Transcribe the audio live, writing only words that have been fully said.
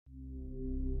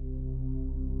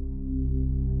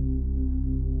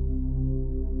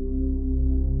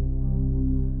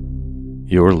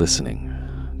You're listening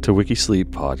to Wikisleep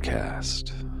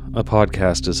Podcast, a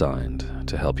podcast designed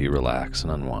to help you relax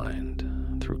and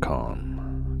unwind through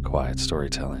calm, quiet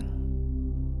storytelling.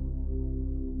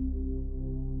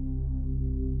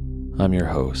 I'm your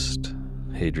host,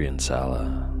 Hadrian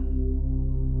Sala.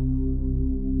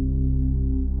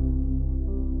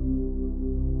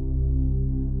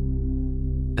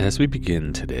 As we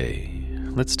begin today,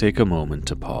 let's take a moment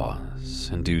to pause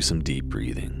and do some deep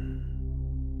breathing.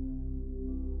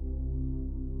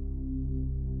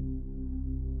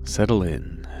 Settle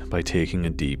in by taking a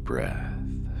deep breath,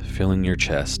 filling your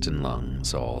chest and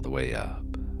lungs all the way up,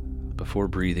 before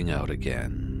breathing out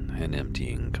again and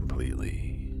emptying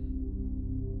completely.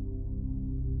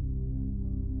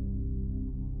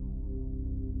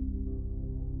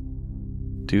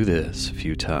 Do this a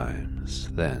few times,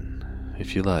 then,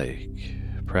 if you like,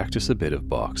 practice a bit of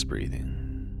box breathing.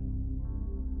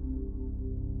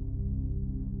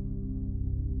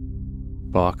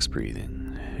 Box breathing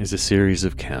is a series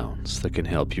of counts that can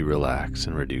help you relax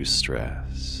and reduce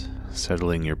stress,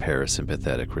 settling your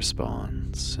parasympathetic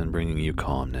response and bringing you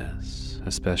calmness,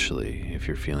 especially if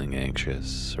you're feeling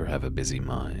anxious or have a busy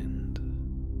mind.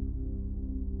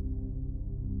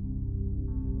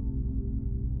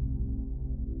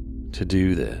 To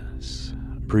do this,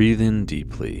 breathe in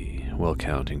deeply while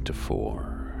counting to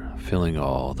 4, filling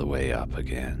all the way up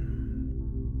again.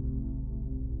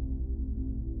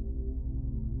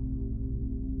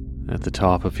 At the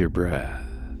top of your breath,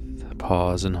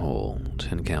 pause and hold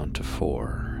and count to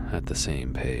 4 at the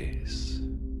same pace.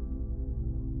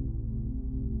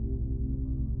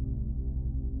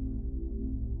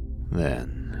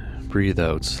 Then, breathe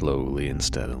out slowly and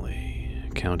steadily,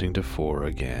 counting to 4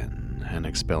 again and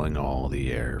expelling all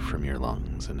the air from your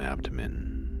lungs and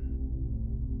abdomen.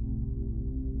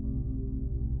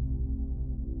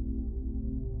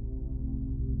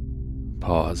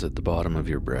 Pause at the bottom of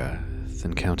your breath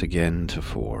and count again to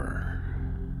 4.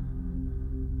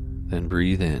 Then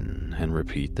breathe in and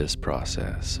repeat this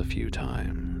process a few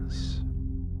times.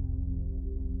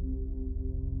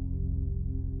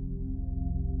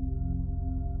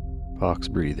 Box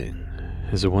breathing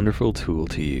is a wonderful tool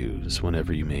to use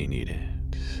whenever you may need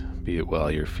it, be it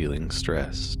while you're feeling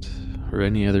stressed or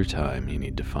any other time you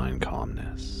need to find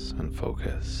calmness and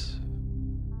focus.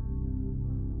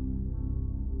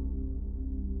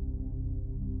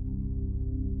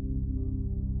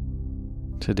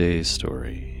 Today's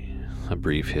story, a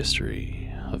brief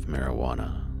history of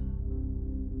marijuana.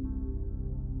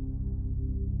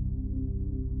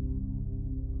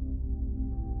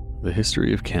 The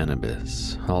history of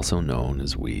cannabis, also known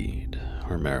as weed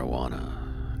or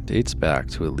marijuana, dates back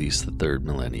to at least the 3rd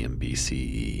millennium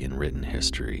BCE in written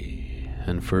history,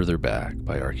 and further back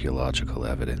by archaeological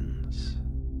evidence.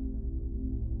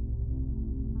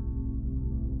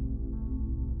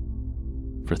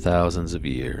 For thousands of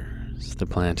years, the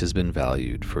plant has been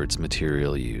valued for its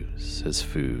material use as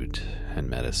food and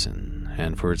medicine,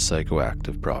 and for its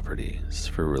psychoactive properties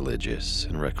for religious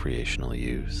and recreational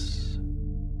use.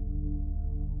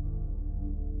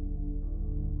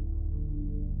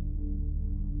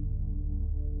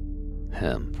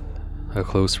 Hemp, a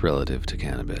close relative to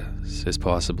cannabis, is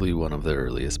possibly one of the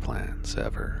earliest plants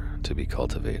ever to be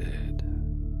cultivated.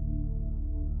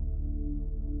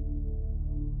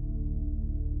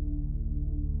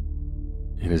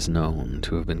 It is known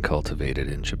to have been cultivated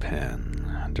in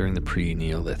Japan during the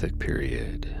pre-Neolithic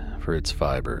period for its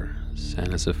fibers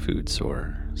and as a food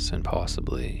source, and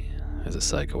possibly as a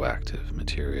psychoactive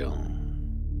material.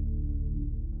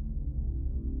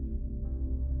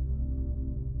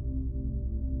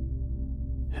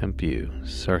 Hemp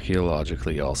use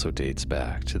archaeologically also dates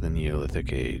back to the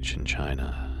Neolithic age in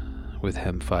China, with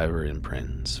hemp fiber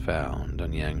imprints found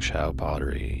on Yangshao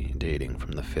pottery dating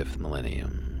from the 5th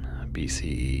millennium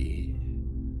BCE.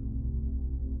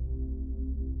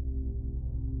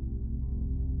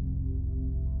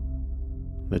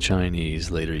 The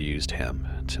Chinese later used hemp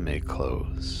to make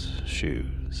clothes,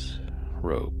 shoes,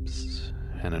 ropes,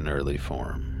 and an early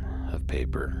form of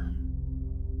paper.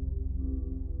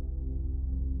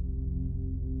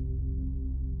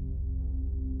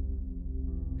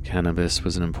 Cannabis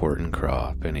was an important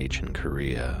crop in ancient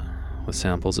Korea, with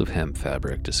samples of hemp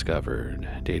fabric discovered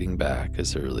dating back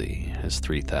as early as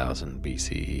 3000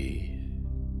 BCE.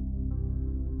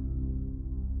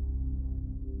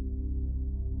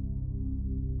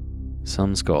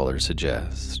 Some scholars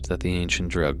suggest that the ancient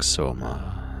drug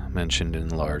soma, mentioned in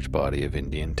a large body of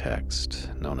Indian text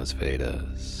known as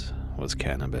Vedas, was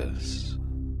cannabis.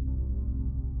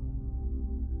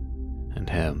 And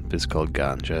hemp is called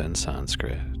ganja in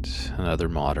Sanskrit and other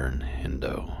modern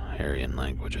Indo-Aryan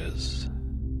languages.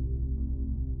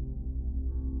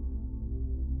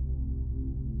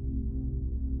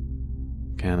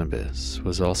 Cannabis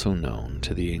was also known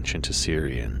to the ancient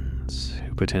Assyrians,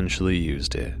 who potentially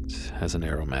used it as an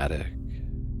aromatic.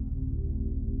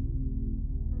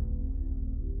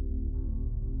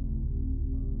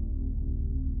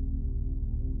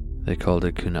 They called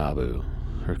it kunabu,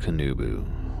 or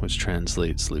kanubu, which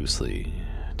translates loosely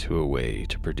to a way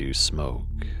to produce smoke,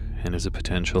 and is a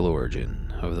potential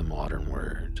origin of the modern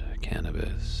word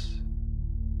cannabis.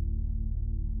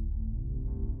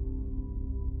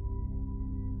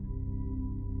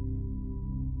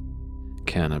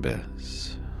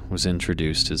 Cannabis was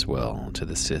introduced as well to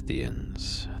the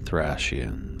Scythians,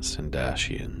 Thracians, and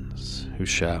Dacians, whose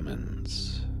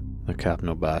shamans, the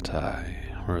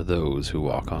Kapnobatai, or those who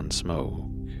walk on smoke,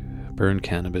 burn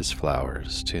cannabis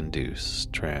flowers to induce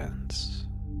trance.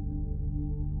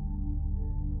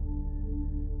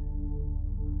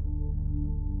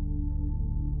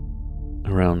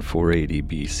 Around 480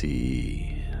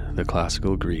 BCE, the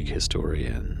classical Greek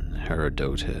historian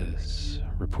Herodotus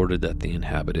reported that the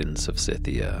inhabitants of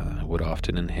Scythia would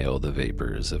often inhale the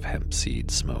vapors of hemp seed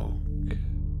smoke,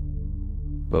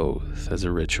 both as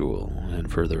a ritual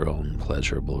and for their own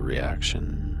pleasurable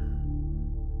reaction.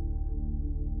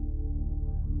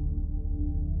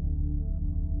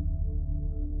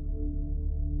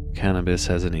 Cannabis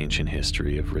has an ancient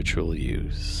history of ritual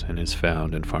use and is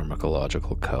found in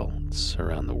pharmacological cults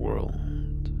around the world.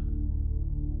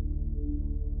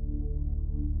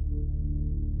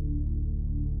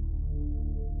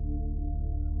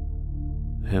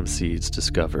 Hemp seeds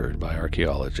discovered by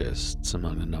archaeologists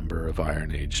among a number of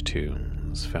Iron Age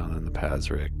tombs found in the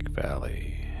Pasrik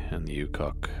Valley and the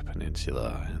Yukok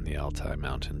Peninsula and the Altai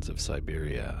Mountains of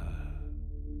Siberia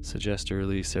suggest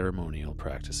early ceremonial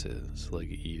practices like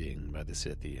eating by the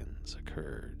Scythians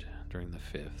occurred during the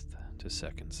 5th to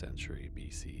 2nd century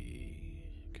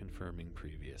BCE, confirming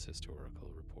previous historical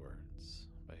reports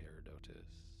by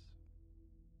Herodotus.